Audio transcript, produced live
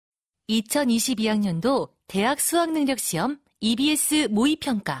2022학년도 대학 수학능력시험 EBS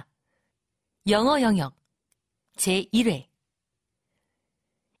모의평가 영어 영역 제1회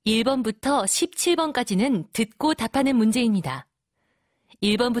 1번부터 17번까지는 듣고 답하는 문제입니다.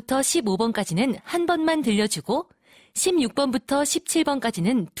 1번부터 15번까지는 한 번만 들려주고 16번부터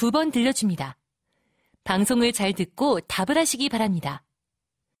 17번까지는 두 번 들려줍니다. 방송을 잘 듣고 답을 하시기 바랍니다.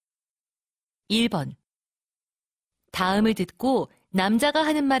 1번. 다음을 듣고 남자가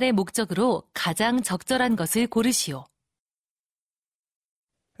하는 말의 목적으로 가장 적절한 것을 고르시오.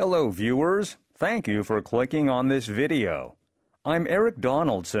 Hello, viewers. Thank you for clicking on this video. I'm Eric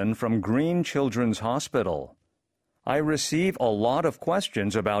Donaldson from Green Children's Hospital. I receive a lot of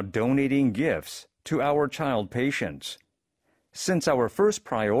questions about donating gifts to our child patients. Since our first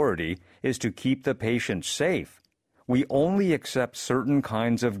priority is to keep the patient safe, we only accept certain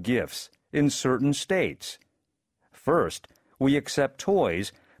kinds of gifts in certain states. First, we accept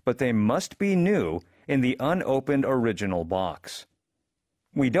toys, but they must be new in the unopened original box.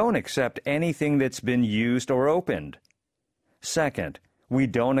 We don't accept anything that's been used or opened. Second, we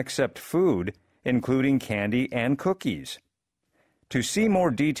don't accept food, including candy and cookies. To see more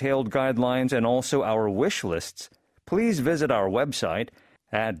detailed guidelines and also our wish lists, please visit our website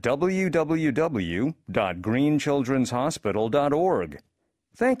at www.greenchildrenshospital.org.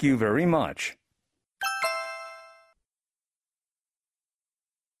 Thank you very much.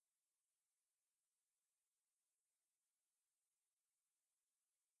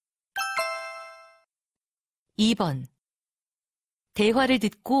 (2번) 대화를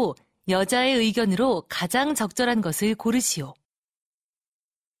듣고 여자의 의견으로 가장 적절한 것을 고르시오.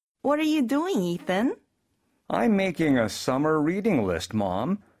 What are you doing, Ethan? I'm making a summer reading list,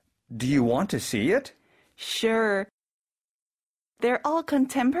 Mom. Do you want to see it? Sure. They're all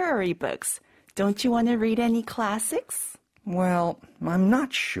contemporary books. Don't you want to read any classics? Well, I'm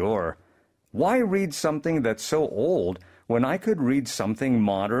not sure. Why read something that's so old when I could read something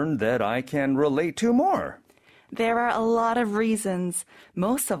modern that I can relate to more? There are a lot of reasons.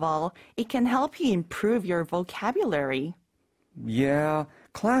 Most of all, it can help you improve your vocabulary. Yeah,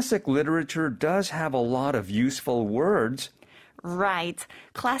 classic literature does have a lot of useful words. Right.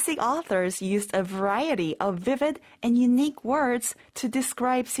 Classic authors used a variety of vivid and unique words to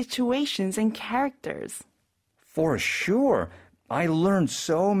describe situations and characters. For sure. I learned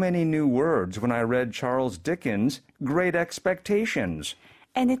so many new words when I read Charles Dickens' Great Expectations.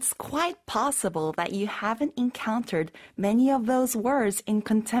 And it's quite possible that you haven't encountered many of those words in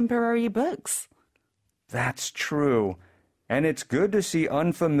contemporary books. That's true. And it's good to see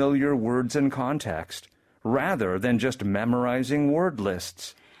unfamiliar words in context, rather than just memorizing word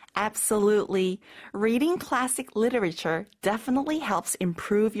lists. Absolutely. Reading classic literature definitely helps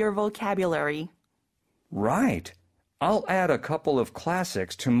improve your vocabulary. Right. I'll add a couple of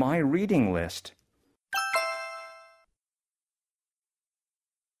classics to my reading list.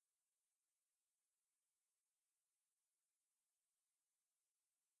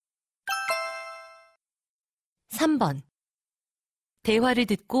 (3번) 대화를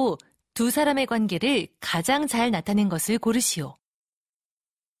듣고 두 사람의 관계를 가장 잘 나타낸 것을 고르시오.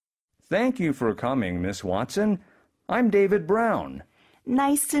 Thank you for coming, Miss Watson. I'm David Brown.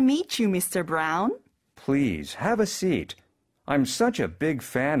 Nice to meet you, Mr. Brown. Please, have a seat. I'm such a big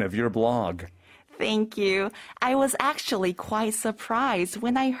fan of your blog. Thank you. I was actually quite surprised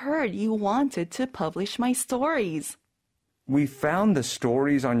when I heard you wanted to publish my stories. We found the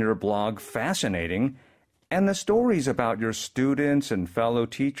stories on your blog fascinating, and the stories about your students and fellow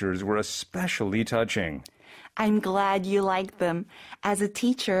teachers were especially touching. I'm glad you like them. As a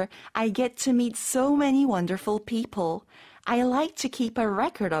teacher, I get to meet so many wonderful people. I like to keep a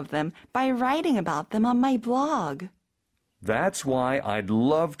record of them by writing about them on my blog. That's why I'd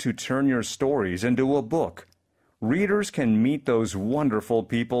love to turn your stories into a book. Readers can meet those wonderful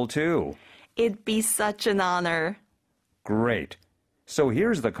people too. It'd be such an honor. Great. So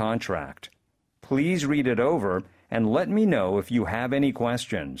here's the contract. Please read it over and let me know if you have any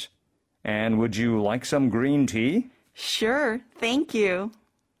questions. And would you like some green tea? Sure, thank you.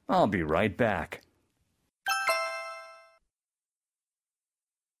 I'll be right back.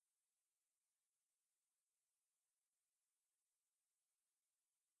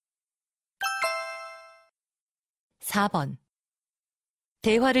 (4번)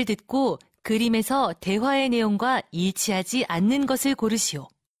 대화를 듣고 그림에서 대화의 내용과 일치하지 않는 것을 고르시오.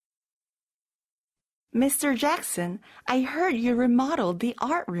 Mr. Jackson, I heard you remodeled the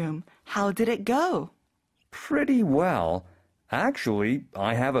art room. How did it go? Pretty well. Actually,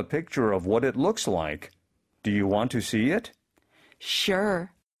 I have a picture of what it looks like. Do you want to see it?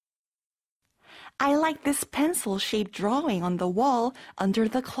 Sure. I like this pencil-shaped drawing on the wall under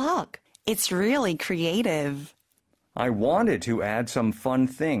the clock. It's really creative. I wanted to add some fun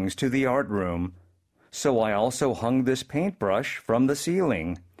things to the art room, so I also hung this paintbrush from the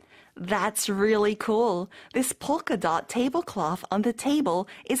ceiling. That's really cool. This polka dot tablecloth on the table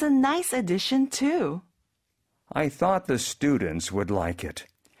is a nice addition too. I thought the students would like it.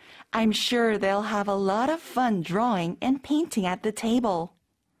 I'm sure they'll have a lot of fun drawing and painting at the table.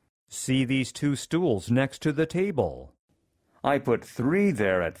 See these 2 stools next to the table. I put 3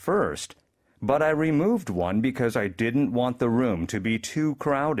 there at first, but I removed one because I didn't want the room to be too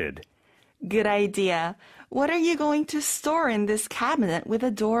crowded. Good idea. What are you going to store in this cabinet with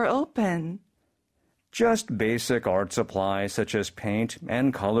the door open? Just basic art supplies such as paint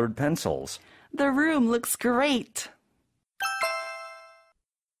and colored pencils. The room looks great.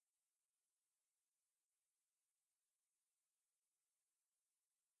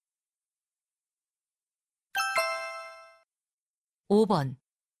 (5번)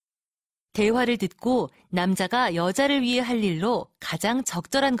 대화를 듣고 남자가 여자를 위해 할 일로 가장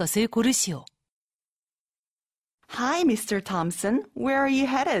적절한 것을 고르시오. Hi, Mr. Thompson. Where are you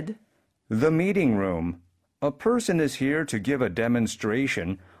headed? The meeting room. A person is here to give a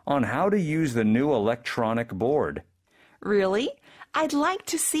demonstration on how to use the new electronic board. Really? I'd like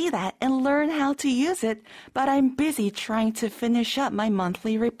to see that and learn how to use it, but I'm busy trying to finish up my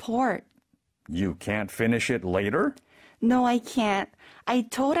monthly report. You can't finish it later? No, I can't. I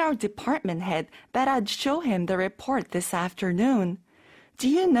told our department head that I'd show him the report this afternoon. Do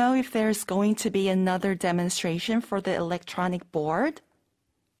you know if there's going to be another demonstration for the electronic board?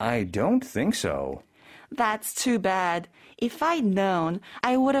 I don't think so. That's too bad. If I'd known,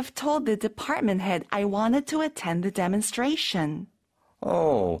 I would have told the department head I wanted to attend the demonstration.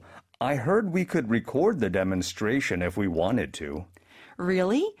 Oh, I heard we could record the demonstration if we wanted to.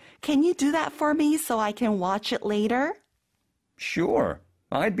 Really? Can you do that for me so I can watch it later? Sure.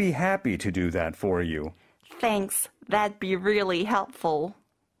 I'd be happy to do that for you. Thanks. That'd be really helpful.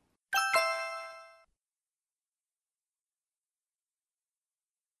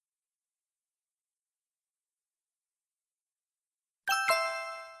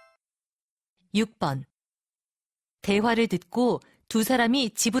 (6번) 대화를 듣고 2 사람이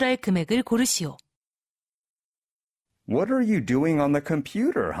지불할 금액을 고르시오. What are you doing on the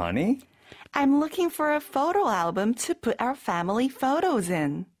computer, honey? I'm looking for a photo album to put our family photos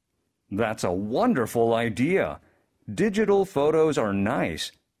in. That's a wonderful idea. Digital photos are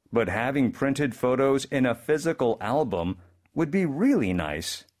nice, but having printed photos in a physical album would be really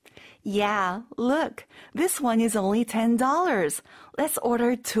nice. Yeah, look, this one is only $10. Let's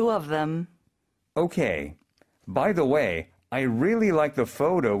order 2 of them. Okay. By the way, I really like the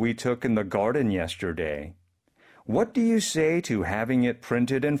photo we took in the garden yesterday. What do you say to having it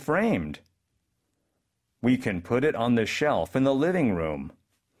printed and framed? We can put it on the shelf in the living room.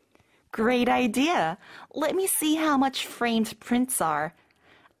 Great idea. Let me see how much framed prints are.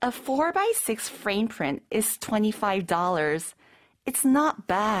 A 4x6 frame print is $25. It's not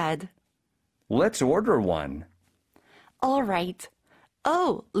bad. Let's order one. All right.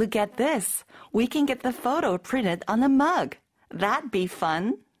 Oh, look at this. We can get the photo printed on a mug. That'd be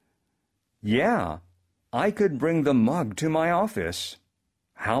fun. Yeah, I could bring the mug to my office.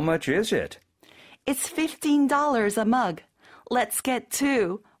 How much is it? It's $15 a mug. Let's get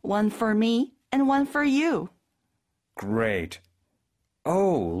 2, one for me and one for you. Great.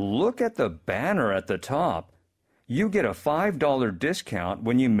 Oh, look at the banner at the top. You get a $5 discount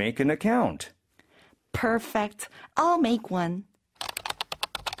when you make an account. Perfect. I'll make one.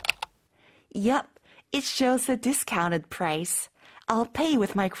 Yep, it shows the discounted price. I'll pay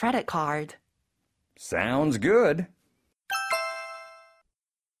with my credit card. Sounds good.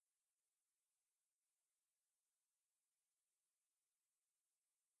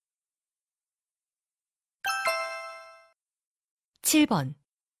 (7번)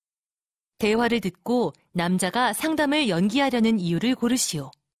 대화를 듣고 남자가 상담을 연기하려는 이유를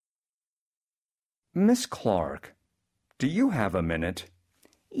고르시오. Miss Clark, do you have a minute?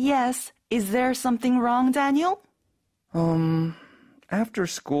 Yes. Is there something wrong, Daniel? After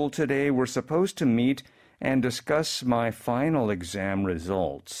school today, we're supposed to meet and discuss my final exam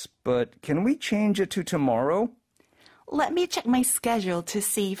results, but can we change it to tomorrow? Let me check my schedule to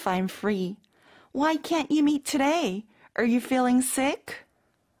see if I'm free. Why can't you meet today? Are you feeling sick?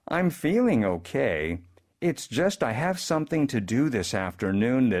 I'm feeling okay. It's just I have something to do this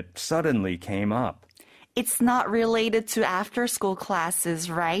afternoon that suddenly came up. It's not related to after-school classes,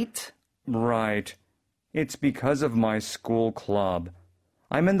 right? Right. It's because of my school club.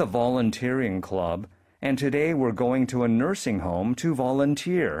 I'm in the volunteering club, and today we're going to a nursing home to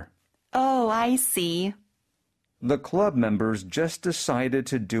volunteer. Oh, I see. The club members just decided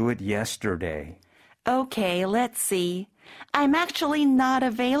to do it yesterday. Okay, let's see. I'm actually not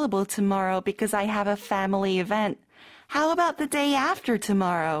available tomorrow because I have a family event. How about the day after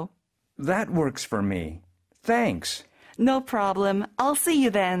tomorrow? That works for me. Thanks. No problem. I'll see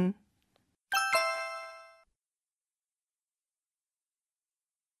you then.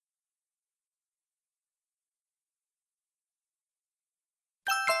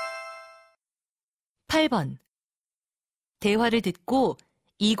 (8번) 대화를 듣고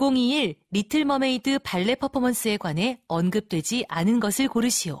 2021 리틀 머메이드 발레 퍼포먼스에 관해 언급되지 않은 것을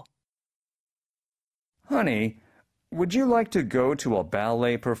고르시오. Honey, would you like to go to a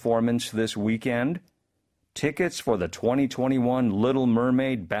ballet performance this weekend? Tickets for the 2021 Little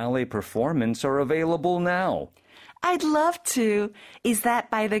Mermaid ballet performance are available now. I'd love to. Is that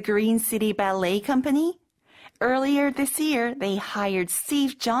by the Green City Ballet Company? Earlier this year, they hired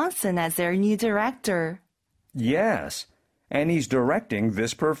Steve Johnson as their new director. Yes, and he's directing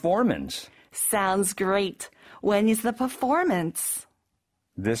this performance. Sounds great. When is the performance?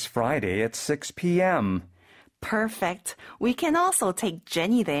 This Friday at 6 p.m. Perfect. We can also take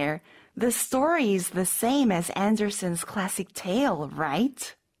Jenny there. The story is the same as Andersen's classic tale,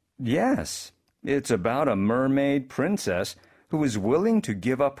 right? Yes, it's about a mermaid princess who is willing to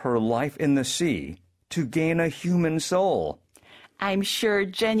give up her life in the sea to gain a human soul. I'm sure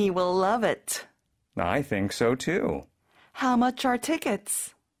Jenny will love it. I think so too. How much are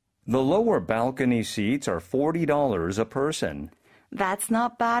tickets? The lower balcony seats are $40 a person. That's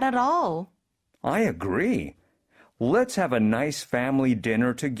not bad at all. I agree. Let's have a nice family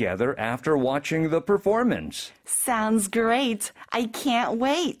dinner together after watching the performance. Sounds great. I can't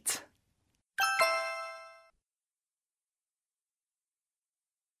wait.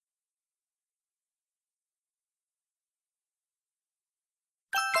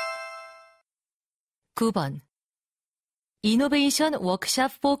 (9번) 이노베이션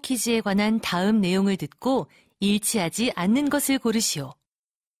워크샵 4키즈에 관한 다음 내용을 듣고 일치하지 않는 것을 고르시오.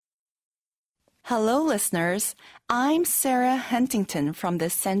 Hello, listeners. I'm Sarah Huntington from the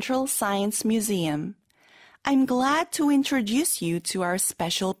Central Science Museum. I'm glad to introduce you to our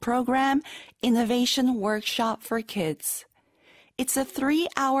special program, Innovation Workshop for Kids. It's a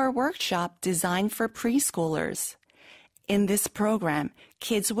 3-hour workshop designed for preschoolers. In this program,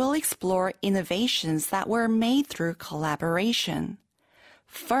 kids will explore innovations that were made through collaboration.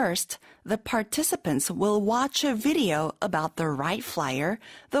 First, the participants will watch a video about the Wright Flyer,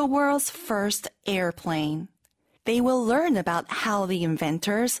 the world's first airplane. They will learn about how the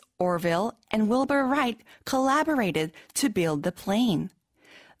inventors, Orville and Wilbur Wright, collaborated to build the plane.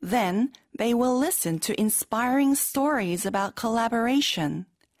 Then, they will listen to inspiring stories about collaboration.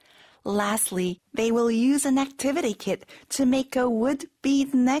 Lastly, they will use an activity kit to make a wood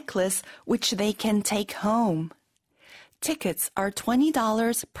bead necklace which they can take home. Tickets are $20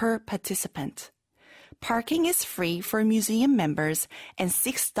 per participant. Parking is free for museum members and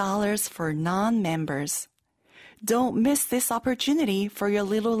 $6 for non-members. Don't miss this opportunity for your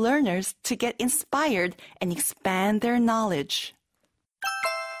little learners to get inspired and expand their knowledge.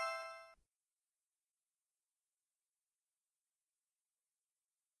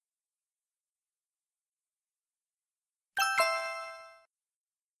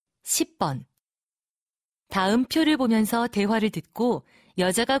 (10번) 다음 표를 보면서 대화를 듣고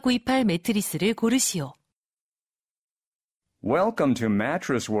여자가 구입할 매트리스를 고르시오. Welcome to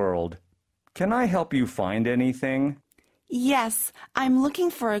Mattress World. Can I help you find anything? Yes, I'm looking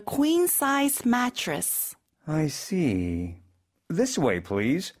for a queen-size mattress. I see. This way,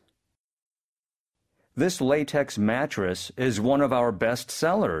 please. This latex mattress is one of our best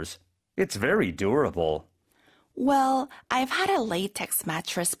sellers. It's very durable. Well, I've had a latex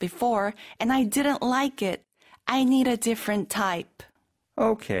mattress before and I didn't like it. I need a different type.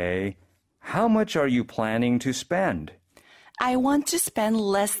 Okay. How much are you planning to spend? I want to spend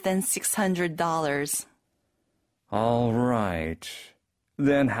less than $600. All right.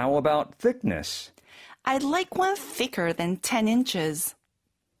 Then how about thickness? I'd like one thicker than 10 inches.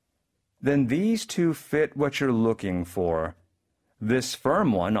 Then these two fit what you're looking for. This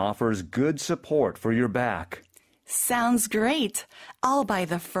firm one offers good support for your back. Sounds great. I'll buy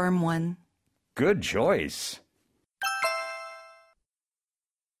the firm one. Good choice.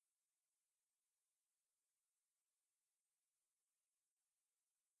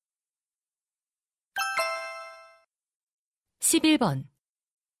 (11번)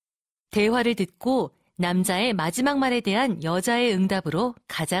 대화를 듣고 남자의 마지막 말에 대한 여자의 응답으로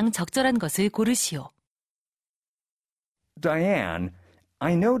가장 적절한 것을 고르시오. Diane,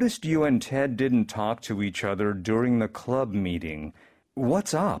 I noticed you and Ted didn't talk to each other during the club meeting.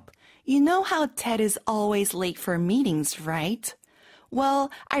 What's up? You know how Ted is always late for meetings, right? Well,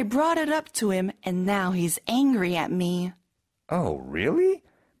 I brought it up to him and now he's angry at me. Oh, really?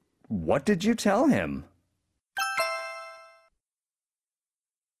 What did you tell him?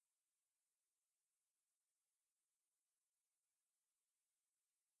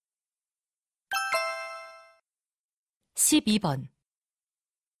 (12번)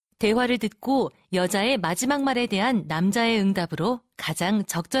 대화를 듣고 여자의 마지막 말에 대한 남자의 응답으로 가장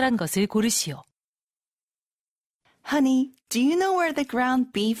적절한 것을 고르시오. Honey, do you know where the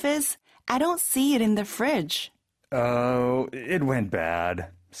ground beef is? I don't see it in the fridge. Oh, it went bad,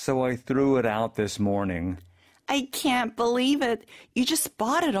 so I threw it out this morning. I can't believe it. You just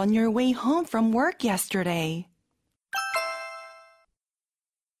bought it on your way home from work yesterday.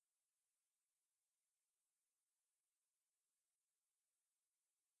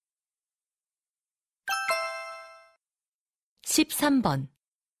 (13번)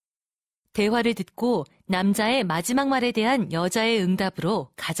 대화를 듣고 남자의 마지막 말에 대한 여자의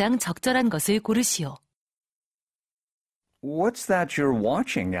응답으로 가장 적절한 것을 고르시오. What's that you're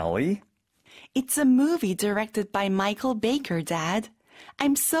watching, Ellie? It's a movie directed by Michael Baker, Dad.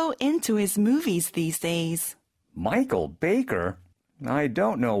 I'm so into his movies these days. Michael Baker? I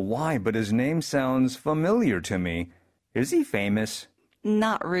don't know why, but his name sounds familiar to me. Is he famous?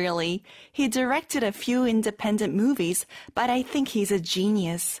 Not really. He directed a few independent movies, but I think he's a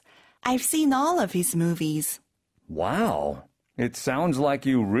genius. I've seen all of his movies. Wow. It sounds like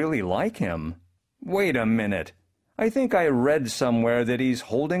you really like him. Wait a minute. I think I read somewhere that he's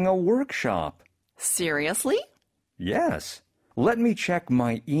holding a workshop. Seriously? Yes. Let me check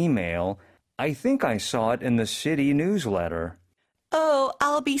my email. I think I saw it in the city newsletter. Oh,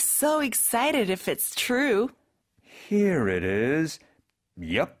 I'll be so excited if it's true. Here it is.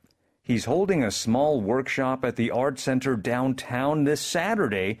 Yep. He's holding a small workshop at the Art Center downtown this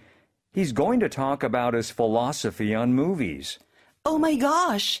Saturday. He's going to talk about his philosophy on movies. Oh my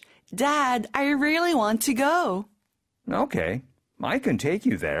gosh! Dad, I really want to go. Okay, I can take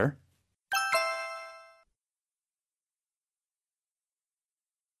you there.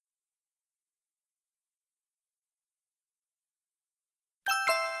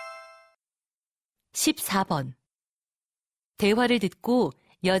 (14번) 대화를 듣고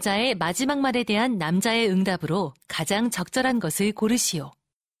여자의 마지막 말에 대한 남자의 응답으로 가장 적절한 것을 고르시오.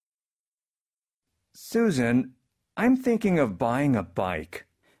 Susan, I'm thinking of buying a bike.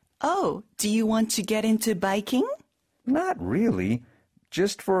 Oh, do you want to get into biking? Not really,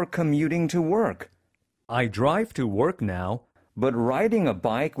 just for commuting to work. I drive to work now, but riding a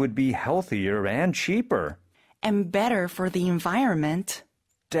bike would be healthier and cheaper. And better for the environment.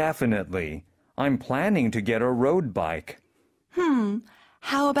 Definitely. I'm planning to get a road bike.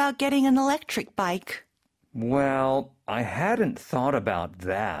 How about getting an electric bike? Well, I hadn't thought about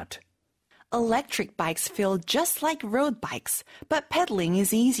that. Electric bikes feel just like road bikes, but pedaling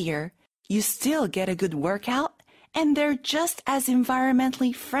is easier. You still get a good workout, and they're just as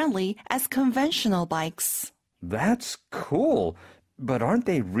environmentally friendly as conventional bikes. That's cool, but aren't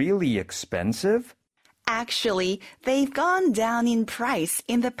they really expensive? Actually, they've gone down in price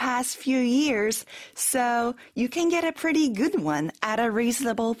in the past few years, so you can get a pretty good one at a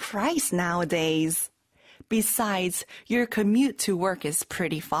reasonable price nowadays. Besides, your commute to work is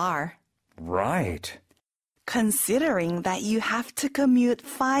pretty far. Right. Considering that you have to commute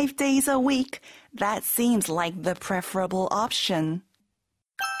 5 days a week, that seems like the preferable option.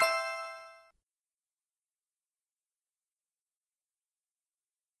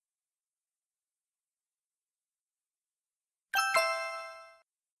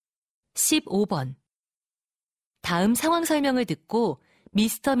 (15번) 다음 상황 설명을 듣고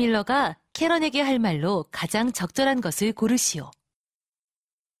미스터 밀러가 캐런에게 할 말로 가장 적절한 것을 고르시오.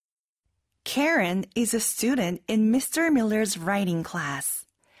 Karen is a student in Mr. Miller's writing class.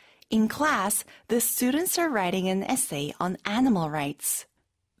 In class, the students are writing an essay on animal rights.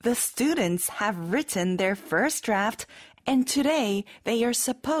 The students have written their first draft, and today they are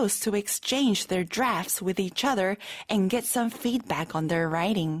supposed to exchange their drafts with each other and get some feedback on their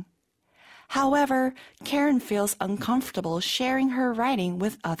writing. However, Karen feels uncomfortable sharing her writing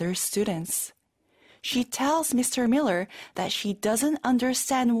with other students. She tells Mr. Miller that she doesn't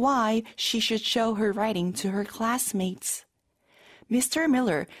understand why she should show her writing to her classmates. Mr.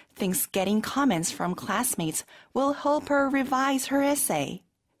 Miller thinks getting comments from classmates will help her revise her essay.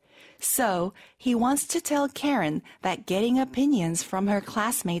 So, he wants to tell Karen that getting opinions from her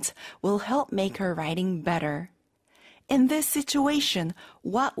classmates will help make her writing better. In this situation,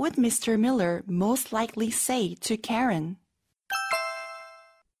 what would Mr. Miller most likely say to Karen?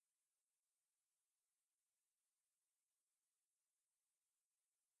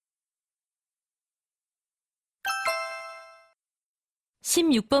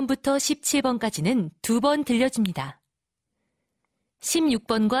 16번부터 17번까지는 2번 들려줍니다.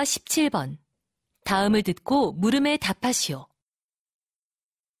 16번과 17번. 다음을 듣고 물음에 답하시오.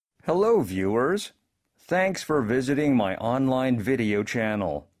 Hello, viewers. Thanks for visiting my online video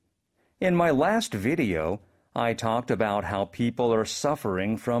channel. In my last video, I talked about how people are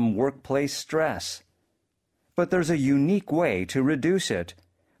suffering from workplace stress. But there's a unique way to reduce it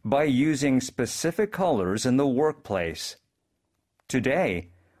by using specific colors in the workplace. Today,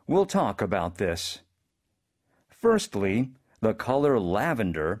 we'll talk about this. Firstly, the color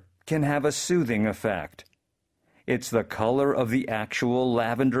lavender can have a soothing effect. It's the color of the actual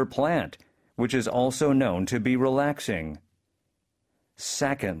lavender plant, which is also known to be relaxing.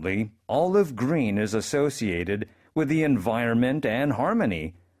 Secondly, olive green is associated with the environment and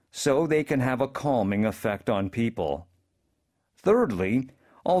harmony, so they can have a calming effect on people. Thirdly,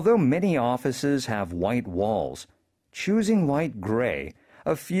 although many offices have white walls, choosing white gray,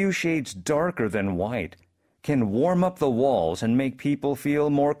 a few shades darker than white, can warm up the walls and make people feel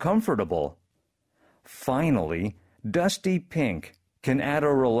more comfortable. Finally, dusty pink can add a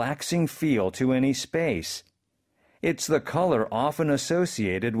relaxing feel to any space. It's the color often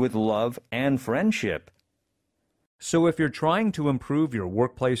associated with love and friendship. So if you're trying to improve your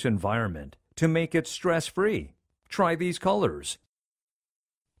workplace environment to make it stress-free, try these colors.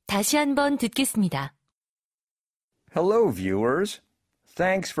 다시 한번 듣겠습니다. Hello, viewers.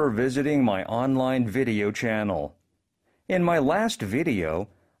 Thanks for visiting my online video channel. In my last video,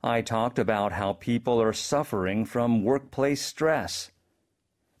 I talked about how people are suffering from workplace stress.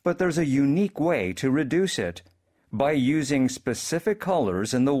 But there's a unique way to reduce it by using specific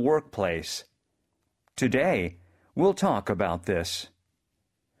colors in the workplace. Today, we'll talk about this.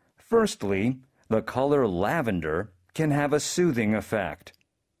 Firstly, the color lavender can have a soothing effect.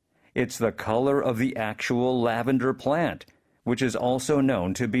 It's the color of the actual lavender plant, which is also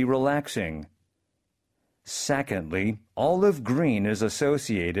known to be relaxing. Secondly, olive green is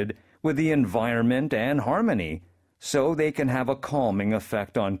associated with the environment and harmony, so they can have a calming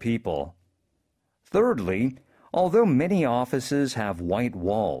effect on people. Thirdly, although many offices have white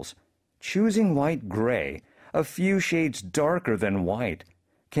walls, choosing white gray, a few shades darker than white,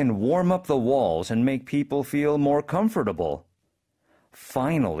 can warm up the walls and make people feel more comfortable.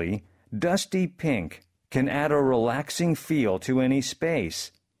 Finally, dusty pink can add a relaxing feel to any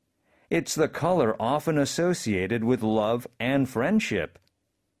space. It's the color often associated with love and friendship.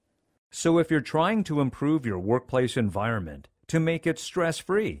 So if you're trying to improve your workplace environment to make it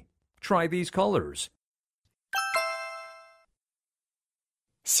stress-free, try these colors.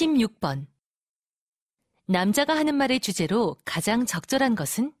 16번. 남자가 하는 말의 주제로 가장 적절한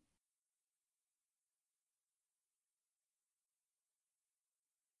것은?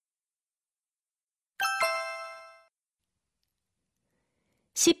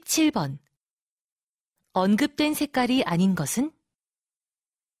 (17번) 언급된 색깔이 아닌 것은?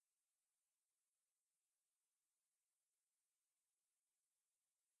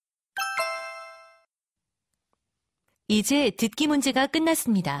 이제 듣기 문제가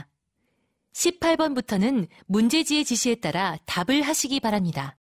끝났습니다. 18번부터는 문제지의 지시에 따라 답을 하시기 바랍니다.